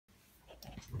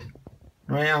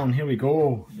Right, Alan, here we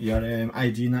go. Your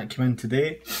ID and that came in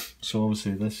today. So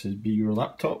obviously this would be your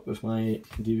laptop with my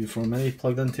Dv4mini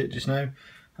plugged into it just now.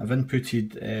 I've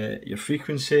inputted your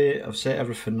frequency, I've set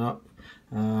everything up,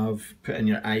 I've put in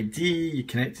your ID, you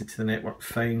connected to the network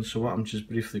fine. So what I'm just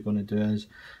briefly going to do is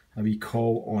a wee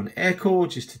call on Echo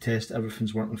just to test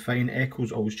everything's working fine.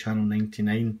 Echo's always channel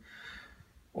 99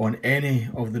 on any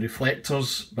of the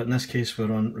reflectors, but in this case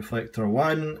we're on reflector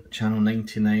 1, channel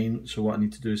 99, so what I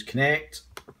need to do is connect.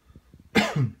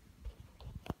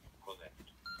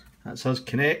 That's us,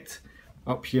 connect.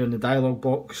 Up here in the dialog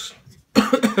box,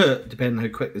 depending on how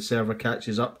quick the server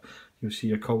catches up, you'll see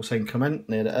your call sign come in.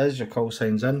 There it is, your call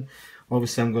sign's in.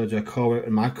 Obviously I'm going to do a call out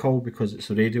in my call because it's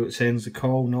the radio that sends the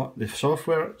call, not the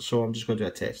software, so I'm just going to do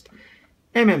a test.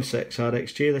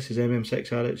 MM6RXJ, this is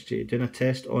MM6RXJ, doing a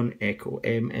test on Echo.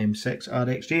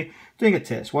 MM6RXJ, doing a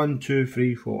test. 1, 2,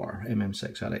 3, 4.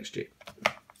 MM6RXJ.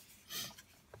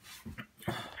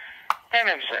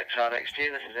 MM6RXJ,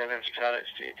 this is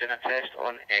MM6RXJ, doing a test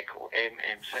on Echo.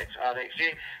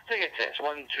 MM6RXJ, doing a test.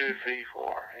 1, 2, 3,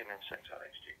 4.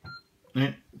 MM6RXJ.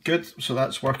 Yeah, good, so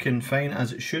that's working fine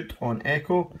as it should on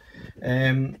Echo.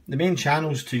 The main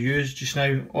channels to use just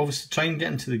now, obviously try and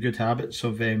get into the good habits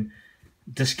of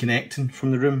disconnecting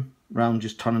from the room rather than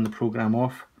just turning the program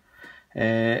off.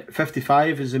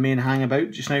 55 is the main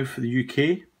hangabout just now for the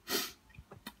UK,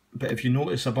 but if you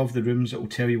notice above the rooms it will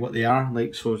tell you what they are,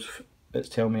 like so it's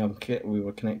telling me we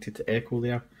were connected to Echo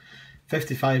there.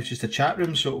 55 is just a chat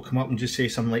room, so it will come up and just say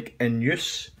something like in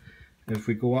use. If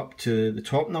we go up to the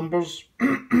top numbers,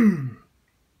 where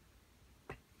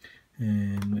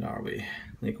are we?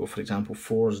 They go, for example,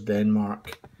 4's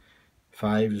Denmark,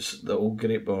 5's the old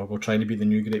Great Britain, we're trying to be the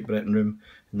new Great Britain room,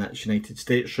 and that's United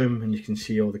States room, and you can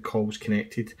see all the calls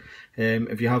connected.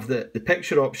 If you have the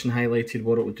picture option highlighted,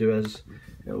 what it will do is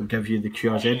it will give you the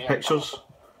QRZ pictures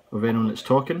of anyone that's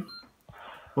talking.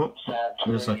 Oh,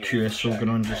 there's a QSO going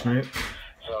on just now.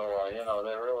 So, you know,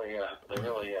 they're really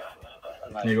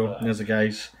there you go, there's the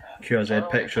guy's QRZ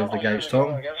picture of the guy who's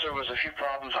talking. I guess there was a few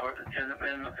problems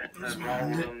in the small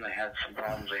room. They had some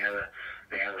problems they had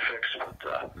to fix,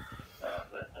 but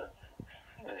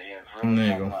and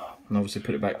there you go, and obviously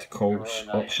put it back to calls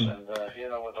option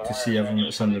to see everyone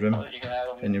that's in the room,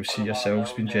 and you'll see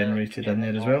yourselves being generated in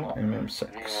there as well. MM6.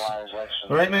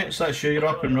 Alright mate, so that's you're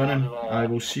up and running. I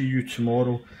will see you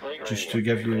tomorrow just to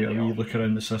give you a wee look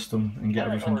around the system and get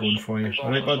everything going for you.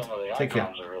 Alright bud, take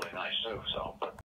care.